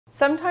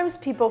Sometimes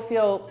people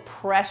feel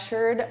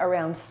pressured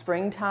around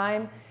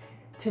springtime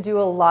to do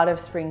a lot of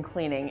spring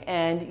cleaning,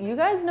 and you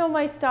guys know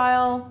my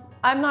style.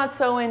 I'm not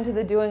so into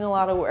the doing a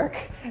lot of work.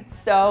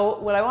 So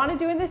what I want to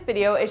do in this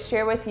video is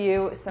share with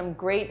you some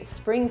great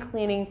spring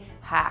cleaning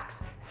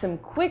hacks, some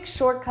quick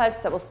shortcuts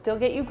that will still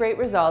get you great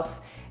results.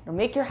 It'll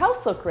make your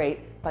house look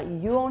great, but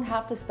you won't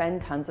have to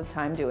spend tons of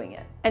time doing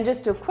it. And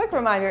just a quick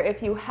reminder,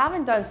 if you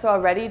haven't done so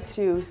already,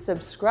 to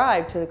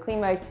subscribe to the Clean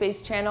My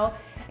Space channel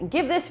and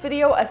give this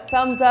video a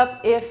thumbs up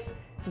if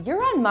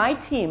you're on my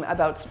team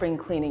about spring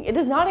cleaning. It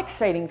is not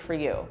exciting for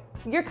you.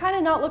 You're kind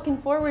of not looking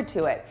forward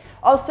to it.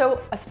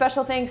 Also, a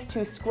special thanks to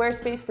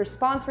Squarespace for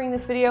sponsoring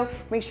this video.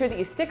 Make sure that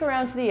you stick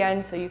around to the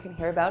end so you can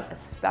hear about a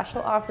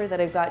special offer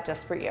that I've got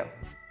just for you.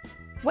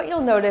 What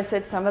you'll notice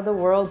at some of the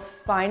world's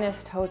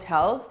finest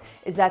hotels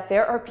is that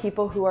there are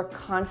people who are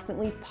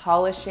constantly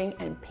polishing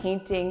and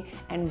painting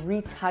and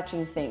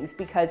retouching things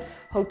because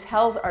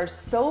hotels are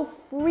so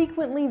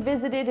frequently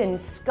visited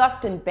and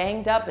scuffed and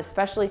banged up,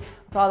 especially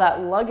with all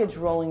that luggage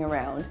rolling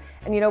around.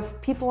 And you know,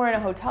 people are in a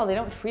hotel, they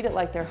don't treat it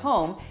like their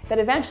home, that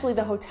eventually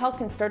the hotel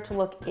can start to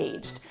look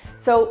aged.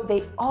 So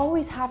they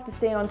always have to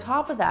stay on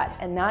top of that,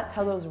 and that's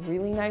how those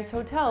really nice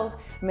hotels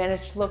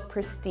manage to look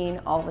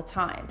pristine all the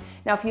time.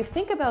 Now, if you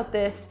think about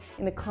this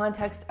in the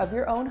context of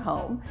your own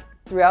home,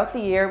 throughout the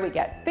year, we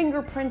get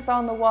fingerprints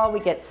on the wall, we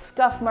get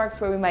scuff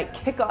marks where we might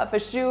kick off a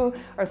shoe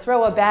or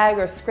throw a bag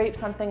or scrape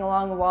something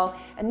along the wall.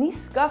 And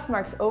these scuff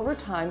marks over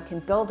time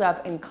can build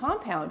up and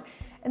compound.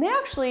 And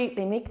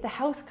they make the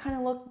house kind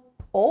of look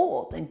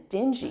old and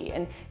dingy.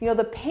 And you know,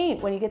 the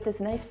paint, when you get this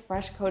nice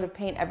fresh coat of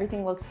paint,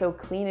 everything looks so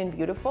clean and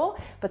beautiful,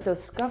 but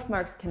those scuff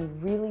marks can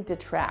really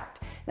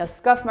detract. Now,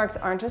 scuff marks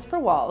aren't just for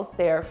walls,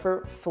 they are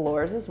for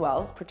floors as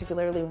well,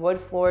 particularly wood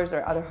floors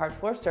or other hard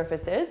floor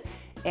surfaces,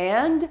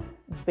 and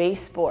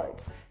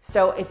baseboards.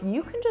 So if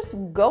you can just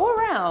go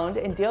around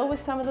and deal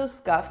with some of those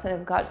scuffs, and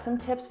I've got some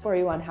tips for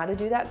you on how to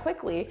do that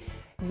quickly,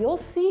 you'll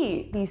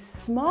see these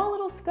small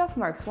little scuff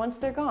marks, once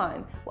they're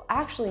gone, will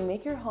actually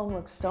make your home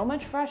look so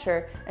much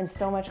fresher and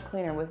so much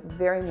cleaner with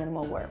very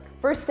minimal work.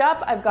 First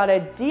up, I've got a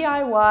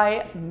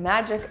DIY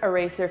magic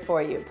eraser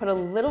for you. Put a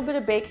little bit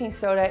of baking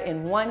soda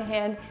in one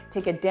hand,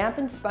 take a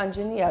dampened sponge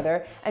in the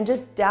other, and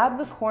just dab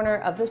the corner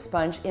of the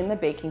sponge in the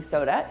baking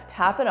soda,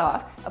 tap it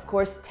off. Of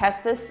course,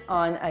 test this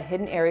on a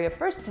hidden area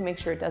first to make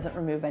sure it doesn't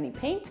remove any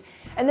paint,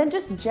 and then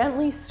just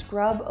gently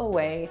scrub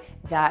away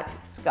that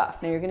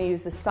scuff. Now, you're going to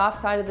use the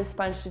soft side of the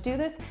sponge to do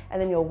this,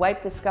 and then you'll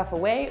wipe the scuff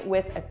away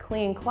with a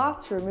clean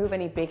cloth to remove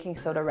any baking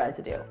soda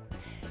residue.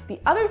 The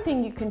other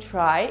thing you can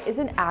try is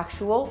an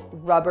actual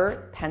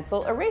rubber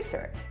pencil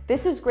eraser.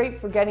 This is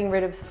great for getting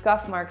rid of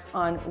scuff marks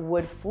on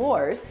wood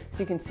floors. So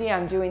you can see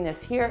I'm doing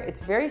this here. It's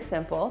very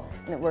simple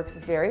and it works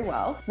very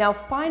well. Now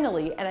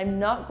finally, and I'm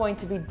not going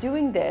to be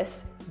doing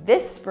this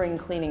spring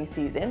cleaning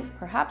season,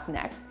 perhaps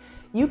next,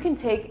 you can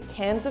take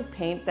cans of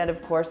paint that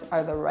of course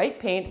are the right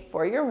paint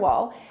for your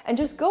wall and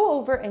just go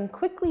over and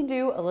quickly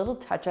do a little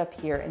touch up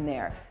here and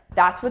there.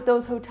 That's what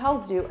those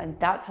hotels do, and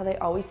that's how they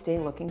always stay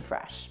looking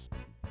fresh.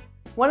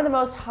 One of the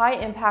most high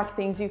impact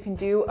things you can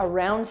do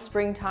around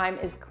springtime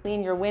is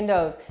clean your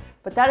windows.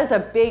 But that is a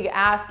big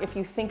ask if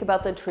you think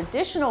about the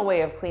traditional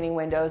way of cleaning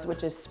windows,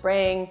 which is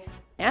spraying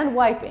and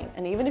wiping.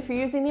 And even if you're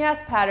using the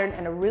S pattern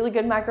and a really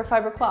good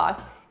microfiber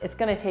cloth, it's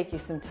gonna take you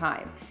some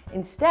time.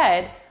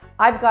 Instead,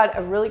 I've got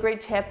a really great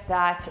tip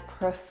that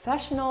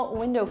professional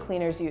window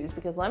cleaners use,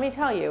 because let me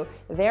tell you,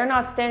 they're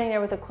not standing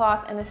there with a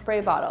cloth and a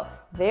spray bottle.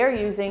 They're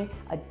using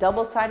a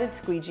double-sided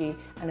squeegee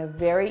and a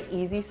very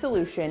easy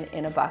solution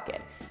in a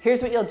bucket.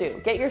 Here's what you'll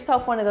do. Get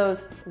yourself one of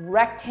those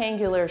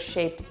rectangular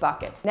shaped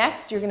buckets.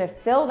 Next, you're gonna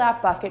fill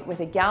that bucket with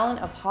a gallon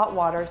of hot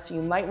water, so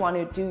you might want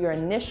to do your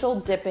initial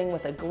dipping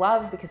with a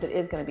glove because it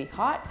is gonna be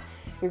hot.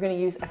 You're gonna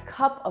use a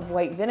cup of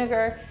white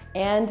vinegar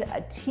and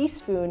a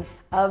teaspoon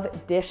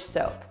of dish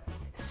soap.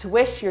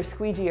 Swish your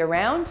squeegee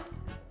around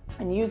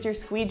and use your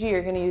squeegee.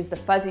 You're gonna use the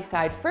fuzzy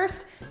side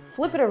first,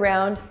 flip it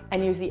around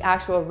and use the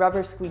actual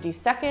rubber squeegee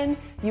second.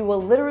 You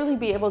will literally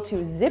be able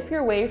to zip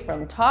your way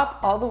from top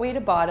all the way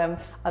to bottom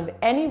of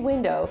any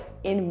window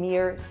in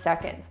mere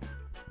seconds.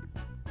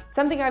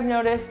 Something I've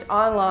noticed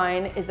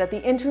online is that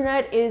the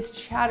internet is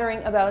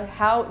chattering about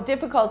how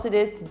difficult it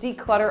is to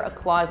declutter a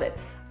closet.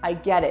 I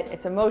get it.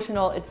 It's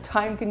emotional, it's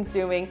time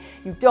consuming.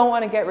 You don't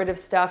want to get rid of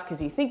stuff because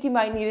you think you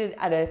might need it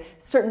at a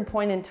certain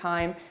point in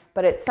time,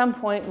 but at some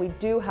point we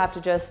do have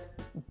to just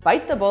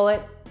bite the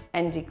bullet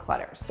and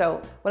declutter.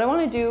 So what I want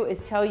to do is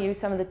tell you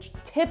some of the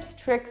tips,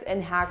 tricks,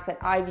 and hacks that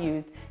I've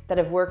used that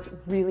have worked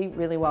really,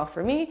 really well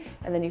for me,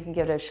 and then you can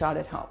give it a shot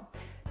at home.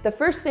 The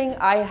first thing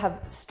I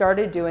have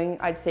started doing,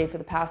 I'd say for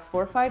the past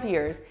 4 or 5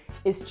 years,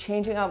 is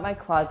changing out my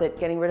closet,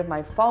 getting rid of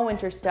my fall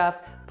winter stuff,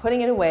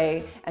 putting it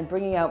away, and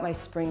bringing out my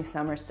spring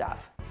summer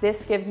stuff.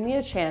 This gives me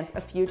a chance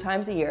a few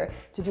times a year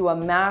to do a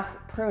mass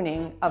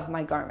pruning of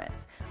my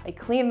garments. I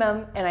clean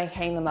them and I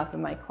hang them up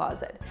in my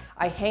closet.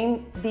 I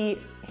hang the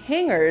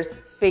hangers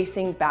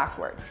facing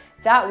backward.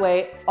 That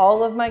way,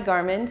 all of my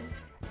garments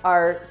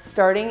are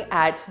starting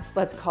at,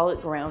 let's call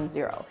it ground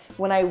zero.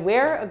 When I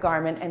wear a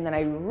garment and then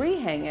I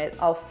rehang it,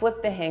 I'll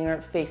flip the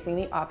hanger facing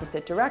the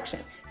opposite direction.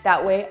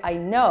 That way I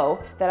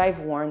know that I've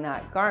worn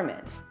that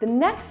garment. The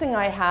next thing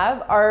I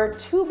have are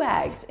 2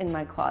 bags in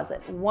my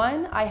closet.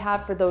 One I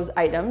have for those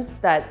items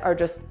that are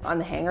just on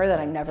the hanger that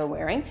I'm never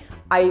wearing.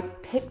 I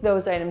pick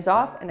those items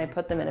off and I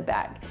put them in a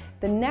bag.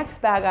 The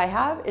next bag I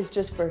have is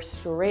just for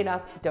straight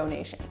up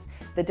donations.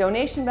 The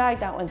donation bag,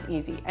 that one's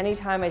easy.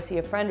 Anytime I see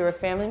a friend or a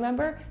family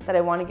member that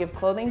I want to give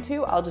clothing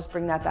to, I'll just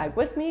bring that bag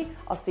with me.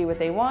 I'll see what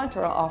they want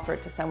or I'll offer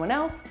it to someone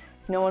else.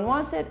 If no one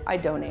wants it, I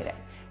donate it.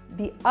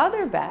 The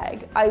other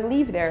bag, I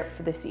leave there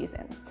for the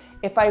season.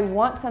 If I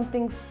want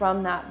something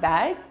from that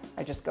bag,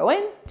 I just go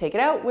in, take it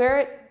out, wear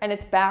it, and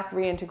it's back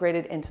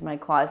reintegrated into my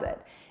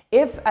closet.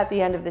 If at the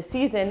end of the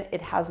season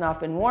it has not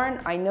been worn,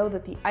 I know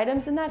that the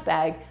items in that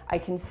bag I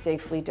can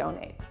safely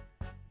donate.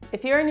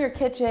 If you're in your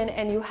kitchen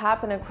and you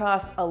happen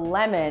across a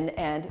lemon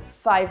and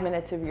 5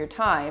 minutes of your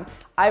time,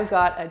 I've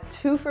got a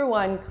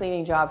 2-for-1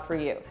 cleaning job for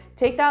you.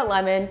 Take that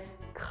lemon,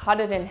 cut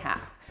it in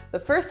half. The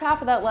first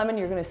half of that lemon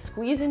you're gonna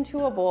squeeze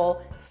into a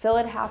bowl, fill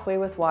it halfway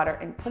with water,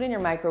 and put in your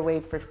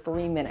microwave for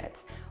 3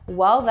 minutes.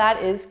 While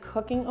that is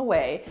cooking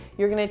away,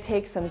 you're gonna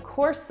take some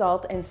coarse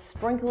salt and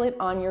sprinkle it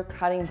on your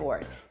cutting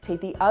board. Take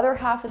the other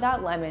half of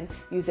that lemon,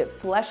 use it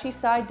fleshy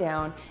side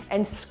down,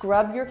 and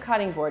scrub your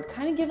cutting board.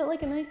 Kind of give it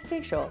like a nice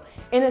facial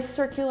in a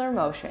circular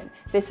motion.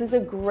 This is a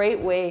great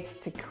way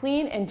to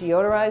clean and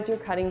deodorize your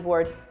cutting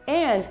board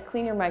and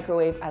clean your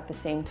microwave at the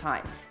same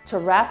time. To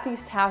wrap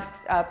these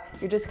tasks up,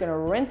 you're just gonna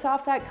rinse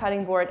off that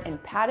cutting board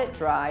and pat it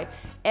dry.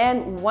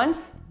 And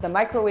once the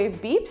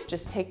microwave beeps,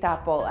 just take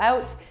that bowl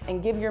out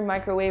and give your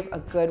microwave a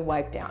good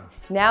wipe down.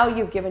 Now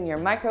you've given your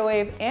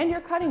microwave and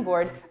your cutting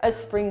board a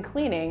spring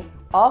cleaning,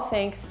 all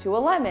thanks to a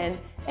lemon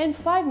and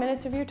 5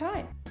 minutes of your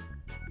time.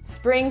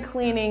 Spring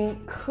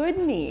cleaning could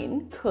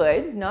mean,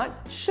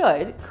 not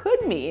should,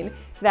 could mean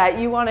that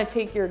you want to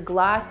take your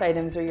glass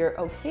items or your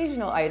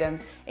occasional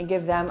items and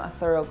give them a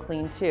thorough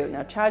clean too.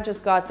 Now Chad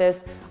just got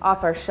this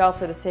off our shelf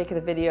for the sake of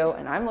the video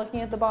and I'm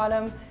looking at the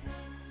bottom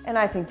and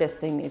I think this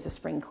thing needs a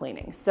spring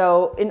cleaning.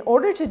 So in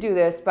order to do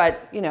this,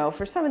 but you know,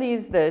 for some of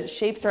these, the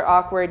shapes are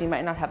awkward, you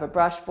might not have a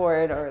brush for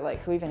it, or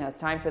like who even has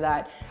time for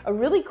that? A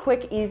really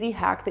quick, easy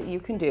hack that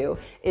you can do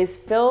is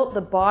fill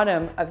the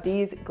bottom of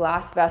these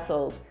glass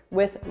vessels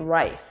with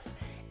rice.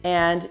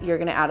 And you're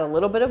gonna add a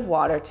little bit of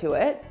water to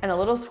it and a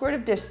little squirt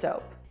of dish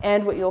soap.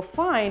 And what you'll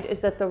find is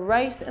that the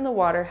rice and the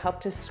water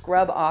help to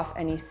scrub off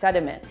any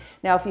sediment.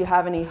 Now, if you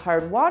have any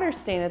hard water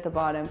stain at the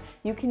bottom,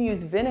 you can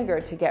use vinegar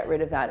to get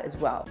rid of that as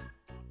well.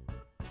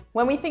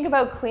 When we think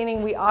about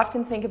cleaning, we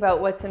often think about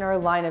what's in our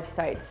line of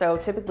sight. So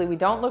typically we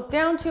don't look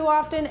down too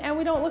often and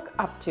we don't look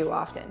up too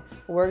often.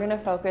 We're gonna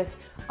focus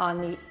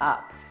on the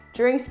up.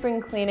 During spring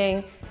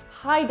cleaning,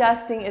 high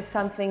dusting is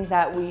something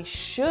that we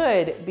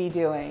should be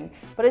doing,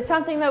 but it's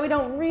something that we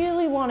don't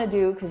really wanna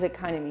do because it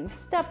kind of means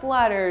step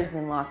ladders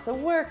and lots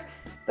of work,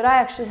 but I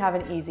actually have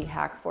an easy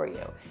hack for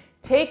you.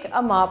 Take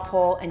a mop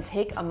pole and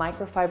take a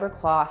microfiber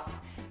cloth.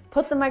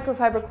 Put the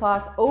microfiber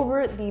cloth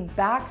over the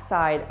back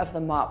side of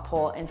the mop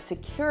pole and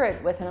secure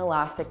it with an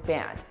elastic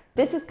band.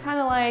 This is kind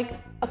of like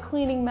a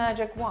cleaning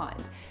magic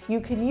wand.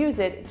 You can use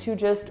it to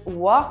just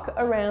walk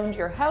around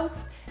your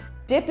house,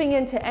 dipping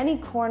into any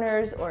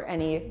corners or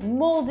any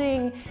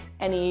molding,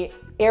 any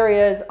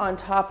areas on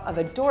top of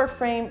a door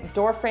frame,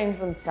 door frames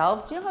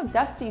themselves. Do you know how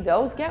dusty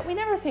those get? We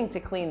never think to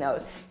clean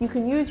those. You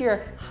can use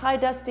your high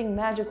dusting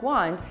magic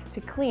wand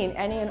to clean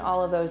any and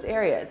all of those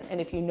areas.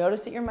 And if you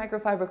notice that your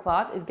microfiber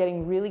cloth is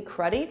getting really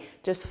cruddy,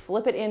 just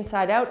flip it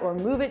inside out or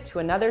move it to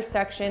another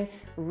section,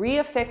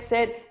 reaffix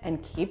it,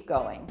 and keep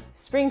going.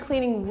 Spring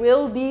cleaning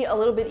will be a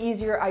little bit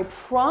easier, I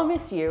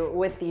promise you,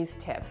 with these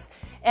tips.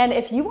 And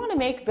if you want to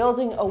make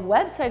building a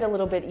website a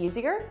little bit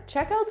easier,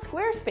 check out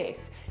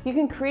Squarespace. You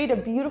can create a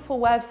beautiful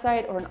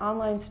website or an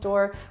online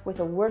store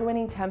with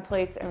award-winning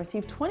templates and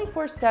receive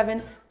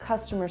 24/7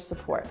 customer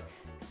support.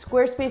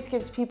 Squarespace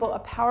gives people a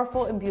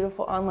powerful and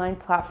beautiful online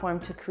platform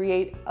to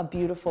create a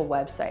beautiful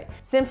website.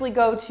 Simply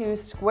go to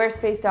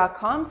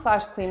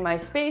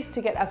squarespace.com/cleanmyspace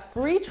to get a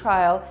free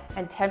trial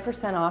and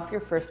 10% off your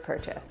first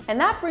purchase. And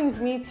that brings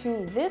me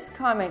to this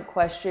comment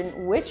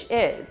question, which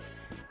is,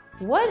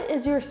 what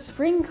is your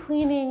spring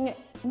cleaning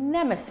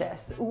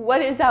nemesis?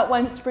 What is that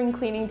one spring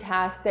cleaning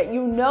task that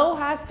you know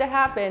has to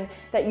happen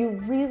that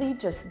you really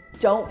just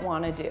don't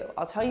want to do?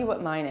 I'll tell you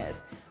what mine is.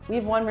 We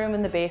have one room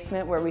in the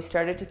basement where we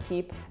started to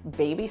keep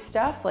baby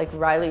stuff, like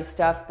Riley's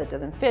stuff that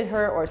doesn't fit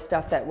her or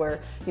stuff that we're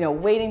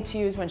waiting to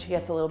use when she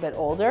gets a little bit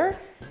older.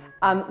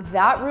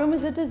 That room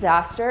is a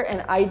disaster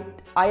and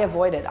I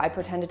avoid it. I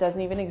pretend it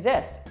doesn't even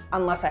exist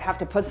unless I have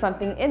to put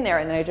something in there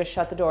and then I just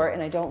shut the door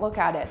and I don't look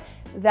at it.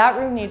 That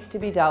room needs to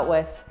be dealt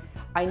with.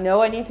 I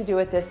know I need to do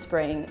it this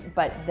spring,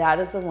 but that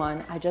is the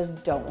one I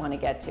just don't want to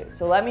get to.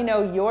 So let me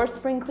know your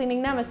spring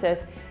cleaning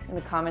nemesis in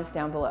the comments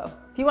down below.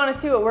 If you want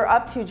to see what we're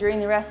up to during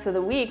the rest of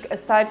the week,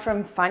 aside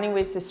from finding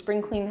ways to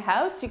spring clean the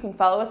house, you can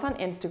follow us on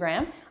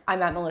Instagram.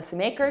 I'm at Melissa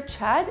Maker.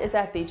 Chad is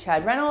at the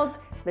Chad Reynolds.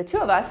 The two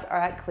of us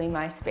are at Clean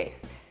My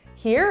Space.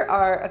 Here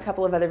are a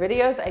couple of other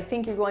videos I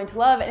think you're going to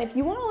love, and if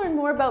you want to learn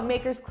more about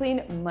Maker's Clean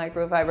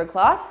microfiber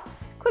cloths,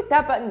 click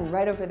that button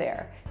right over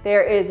there.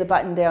 There is a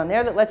button down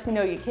there that lets me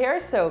know you care,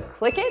 so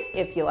click it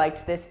if you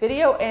liked this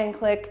video, and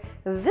click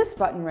this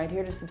button right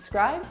here to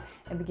subscribe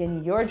and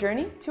begin your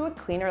journey to a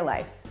cleaner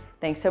life.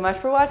 Thanks so much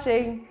for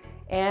watching,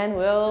 and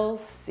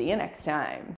we'll see you next time.